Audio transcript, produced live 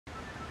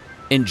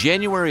In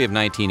January of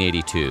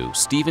 1982,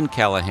 Stephen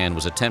Callahan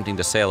was attempting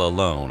to sail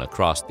alone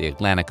across the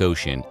Atlantic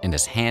Ocean in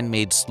his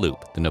handmade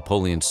sloop, the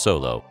Napoleon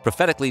Solo,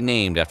 prophetically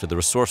named after the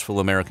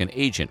resourceful American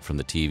agent from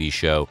the TV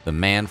show The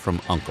Man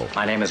from U.N.C.L.E.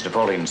 My name is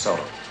Napoleon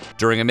Solo.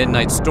 During a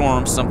midnight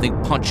storm,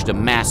 something punched a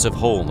massive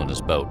hole in his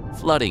boat,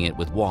 flooding it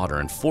with water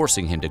and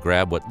forcing him to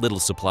grab what little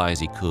supplies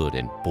he could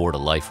and board a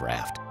life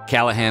raft.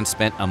 Callahan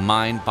spent a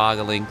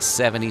mind-boggling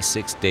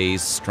 76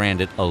 days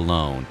stranded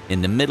alone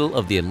in the middle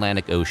of the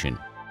Atlantic Ocean.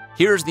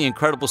 Here's the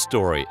incredible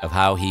story of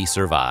how he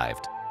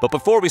survived. But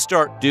before we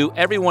start, do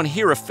everyone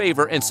here a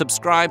favor and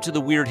subscribe to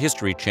the Weird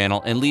History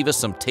channel and leave us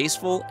some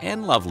tasteful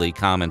and lovely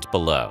comments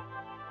below.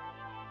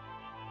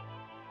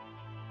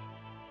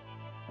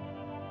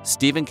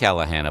 Stephen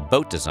Callahan, a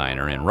boat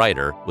designer and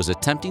writer, was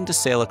attempting to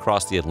sail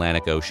across the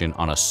Atlantic Ocean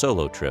on a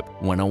solo trip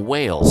when a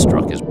whale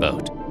struck his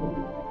boat.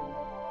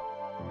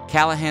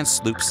 Callahan's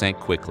sloop sank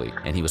quickly,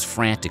 and he was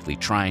frantically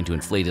trying to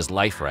inflate his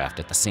life raft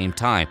at the same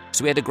time,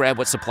 so he had to grab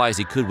what supplies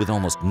he could with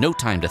almost no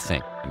time to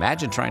think.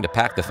 Imagine trying to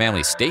pack the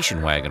family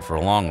station wagon for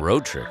a long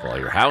road trip while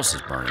your house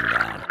is burning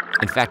down.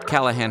 In fact,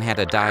 Callahan had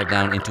to dive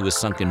down into his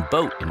sunken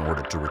boat in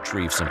order to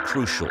retrieve some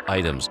crucial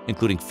items,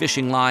 including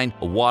fishing line,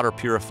 a water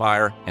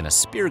purifier, and a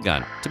spear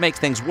gun. To make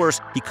things worse,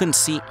 he couldn't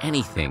see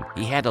anything.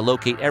 He had to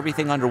locate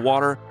everything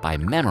underwater by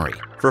memory.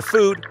 For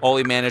food, all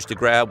he managed to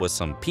grab was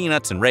some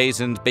peanuts and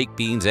raisins, baked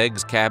beans,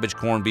 eggs, cabbage,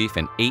 corned beef,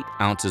 and 8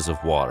 ounces of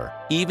water.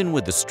 Even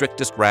with the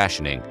strictest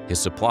rationing,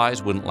 his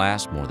supplies wouldn't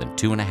last more than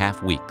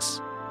 2.5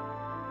 weeks.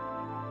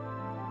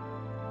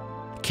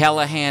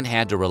 Callahan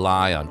had to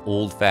rely on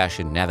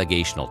old-fashioned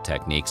navigational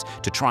techniques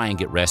to try and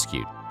get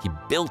rescued. He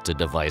built a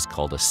device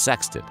called a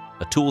sextant,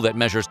 a tool that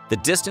measures the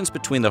distance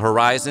between the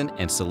horizon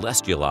and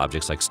celestial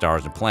objects like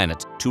stars and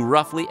planets to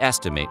roughly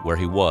estimate where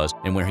he was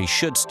and where he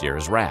should steer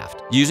his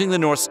raft. Using the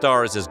North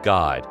Star as his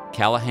guide,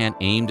 Callahan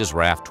aimed his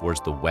raft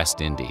towards the West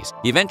Indies.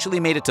 He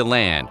eventually made it to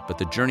land, but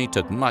the journey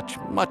took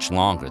much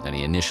longer than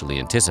he initially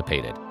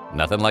anticipated.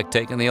 Nothing like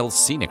taking the old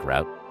scenic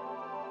route.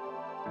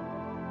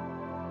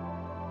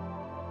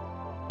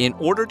 In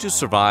order to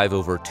survive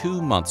over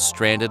 2 months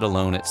stranded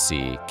alone at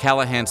sea,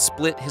 Callahan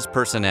split his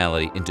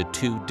personality into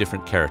 2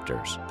 different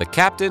characters, the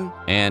captain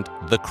and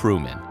the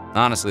crewman.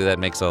 Honestly, that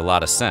makes a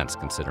lot of sense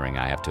considering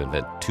I have to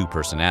invent 2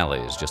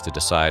 personalities just to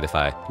decide if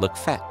I look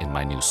fat in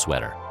my new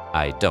sweater.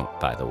 I don't,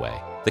 by the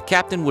way. The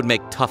captain would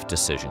make tough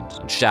decisions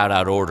and shout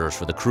out orders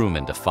for the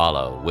crewmen to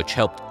follow, which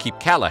helped keep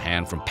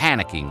Callahan from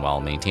panicking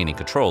while maintaining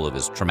control of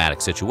his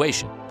traumatic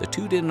situation. The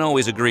 2 didn't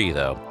always agree,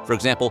 though. For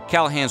example,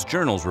 Callahan's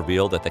journals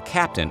reveal that the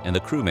captain and the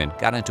crewmen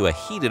got into a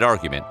heated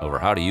argument over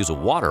how to use a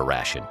water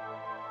ration.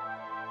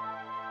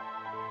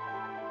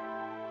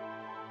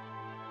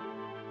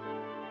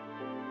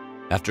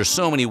 After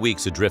so many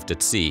weeks adrift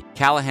at sea,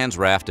 Callahan's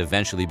raft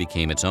eventually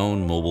became its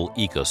own mobile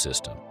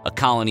ecosystem. A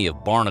colony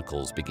of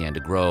barnacles began to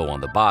grow on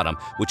the bottom,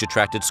 which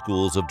attracted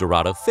schools of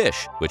Dorado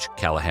fish, which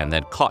Callahan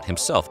then caught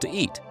himself to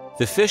eat.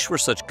 The fish were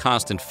such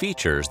constant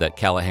features that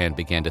Callahan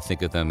began to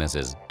think of them as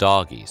his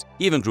doggies.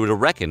 He even grew to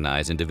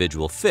recognize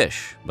individual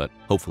fish, but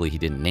hopefully he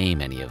didn't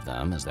name any of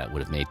them, as that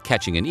would have made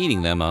catching and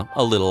eating them a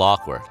little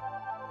awkward.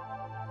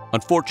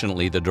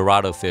 Unfortunately, the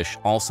Dorado fish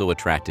also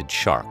attracted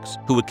sharks,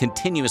 who would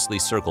continuously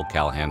circle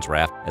Callahan's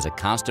raft as a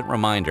constant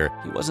reminder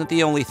he wasn't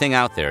the only thing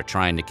out there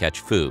trying to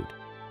catch food.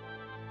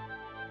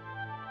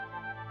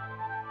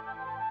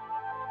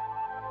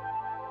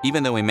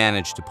 Even though he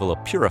managed to pull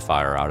a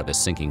purifier out of his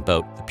sinking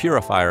boat, the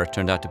purifier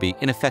turned out to be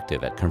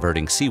ineffective at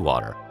converting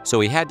seawater, so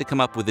he had to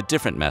come up with a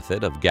different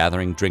method of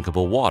gathering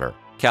drinkable water.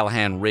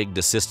 Callahan rigged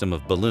a system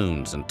of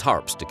balloons and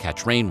tarps to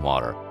catch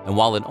rainwater, and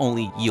while it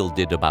only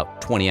yielded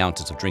about 20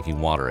 ounces of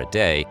drinking water a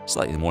day,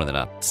 slightly more than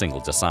a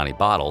single Dasani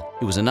bottle,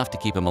 it was enough to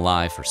keep him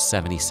alive for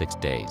 76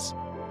 days.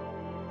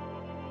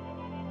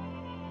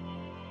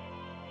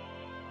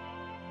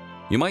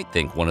 You might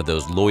think one of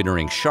those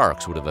loitering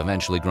sharks would have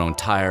eventually grown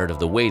tired of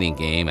the waiting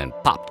game and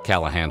popped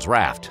Callahan's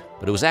raft,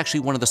 but it was actually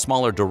one of the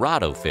smaller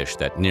Dorado fish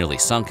that nearly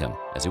sunk him.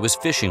 As he was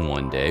fishing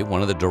one day,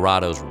 one of the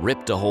Dorados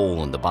ripped a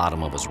hole in the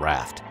bottom of his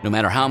raft. No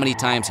matter how many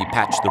times he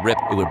patched the rip,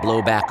 it would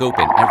blow back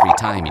open every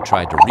time he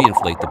tried to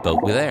reinflate the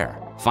boat with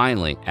air.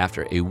 Finally,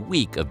 after a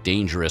week of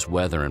dangerous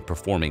weather and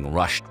performing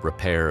rushed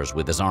repairs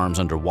with his arms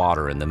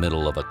underwater in the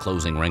middle of a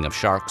closing ring of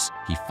sharks,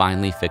 he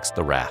finally fixed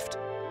the raft.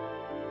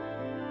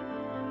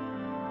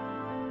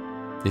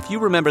 If you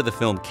remember the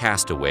film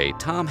Castaway,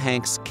 Tom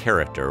Hanks'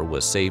 character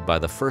was saved by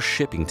the first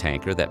shipping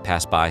tanker that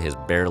passed by his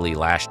barely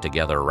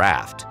lashed-together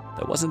raft.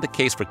 That wasn't the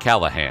case for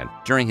Callahan.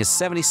 During his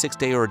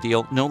 76-day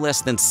ordeal, no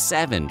less than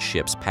 7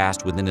 ships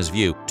passed within his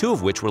view, 2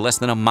 of which were less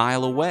than a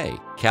mile away.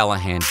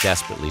 Callahan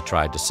desperately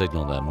tried to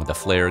signal them with a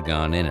flare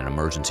gun and an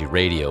emergency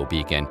radio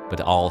beacon,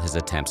 but all his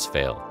attempts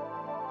failed.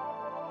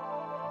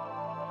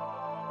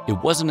 It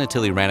wasn't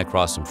until he ran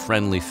across some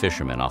friendly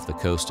fishermen off the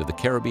coast of the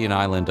Caribbean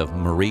island of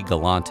Marie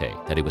Galante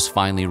that he was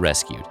finally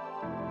rescued.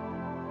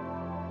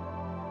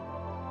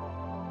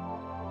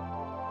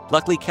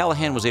 Luckily,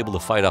 Callahan was able to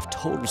fight off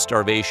total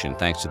starvation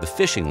thanks to the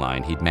fishing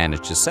line he'd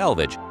managed to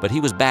salvage, but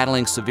he was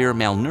battling severe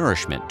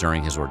malnourishment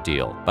during his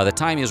ordeal. By the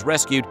time he was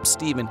rescued,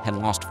 Stephen had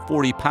lost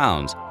 40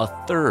 pounds, a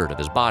third of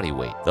his body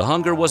weight. The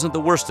hunger wasn't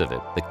the worst of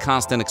it. The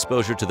constant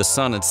exposure to the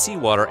sun and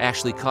seawater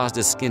actually caused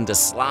his skin to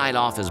slide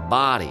off his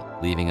body,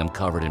 leaving him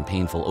covered in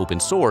painful open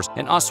sores,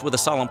 and us with a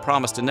solemn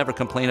promise to never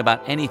complain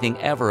about anything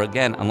ever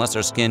again unless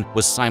our skin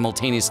was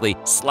simultaneously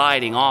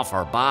sliding off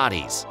our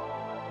bodies.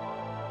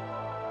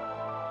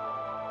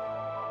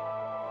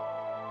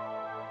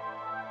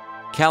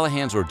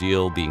 Callahan's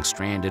ordeal, being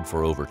stranded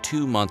for over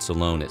 2 months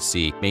alone at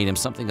sea, made him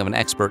something of an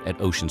expert at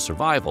ocean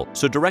survival,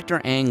 so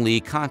director Ang Lee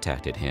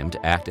contacted him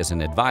to act as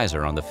an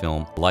advisor on the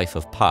film Life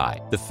of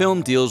Pi. The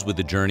film deals with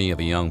the journey of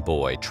a young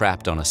boy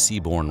trapped on a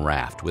seaborne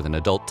raft with an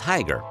adult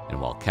tiger, and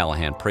while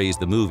Callahan praised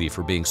the movie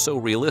for being so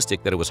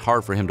realistic that it was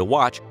hard for him to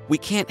watch, we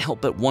can't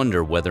help but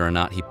wonder whether or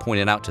not he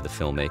pointed out to the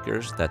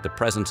filmmakers that the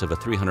presence of a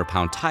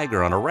 300-pound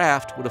tiger on a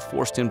raft would have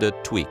forced him to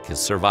tweak his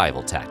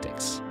survival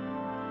tactics.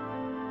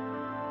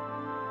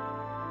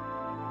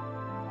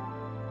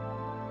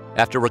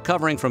 After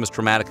recovering from his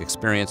traumatic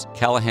experience,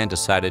 Callahan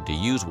decided to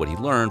use what he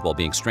learned while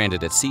being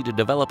stranded at sea to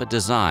develop a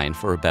design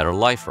for a better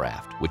life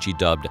raft, which he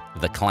dubbed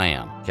the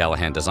Clam.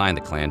 Callahan designed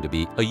the Clam to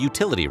be a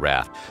utility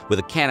raft with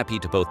a canopy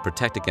to both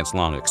protect against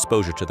long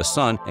exposure to the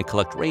sun and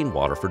collect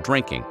rainwater for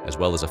drinking, as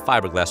well as a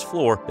fiberglass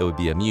floor that would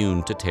be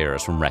immune to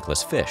tears from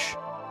reckless fish.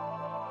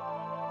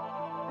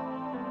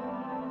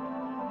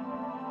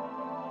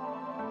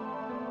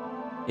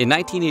 In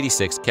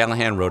 1986,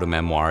 Callahan wrote a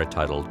memoir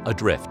titled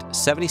Adrift,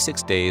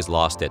 76 Days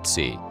Lost at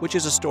Sea, which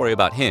is a story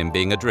about him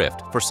being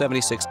adrift for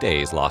 76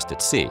 days lost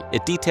at sea.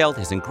 It detailed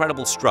his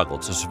incredible struggle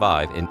to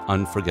survive in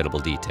unforgettable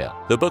detail.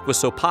 The book was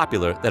so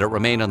popular that it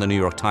remained on the New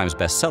York Times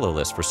bestseller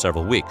list for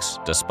several weeks,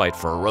 despite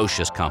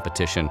ferocious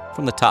competition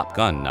from the Top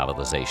Gun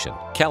novelization.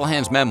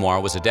 Callahan's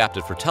memoir was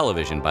adapted for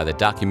television by the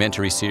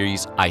documentary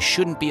series I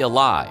Shouldn't Be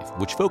Alive,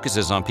 which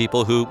focuses on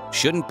people who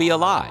shouldn't be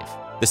alive.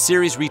 The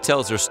series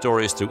retells their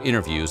stories through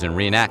interviews and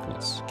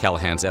reenactments.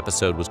 Callahan's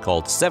episode was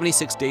called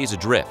 76 Days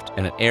Adrift,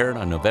 and it aired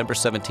on November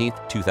 17,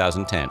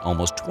 2010,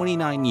 almost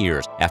 29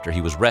 years after he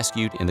was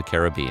rescued in the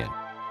Caribbean.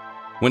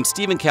 When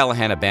Stephen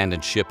Callahan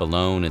abandoned ship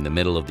alone in the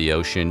middle of the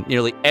ocean,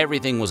 nearly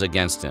everything was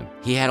against him.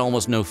 He had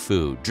almost no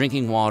food,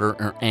 drinking water,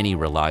 or any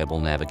reliable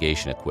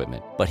navigation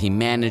equipment. But he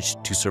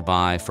managed to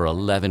survive for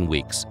 11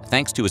 weeks,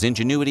 thanks to his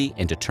ingenuity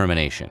and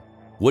determination.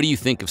 What do you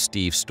think of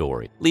Steve's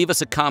story? Leave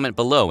us a comment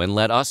below and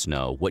let us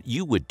know what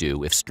you would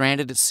do if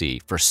stranded at sea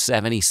for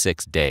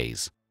 76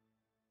 days.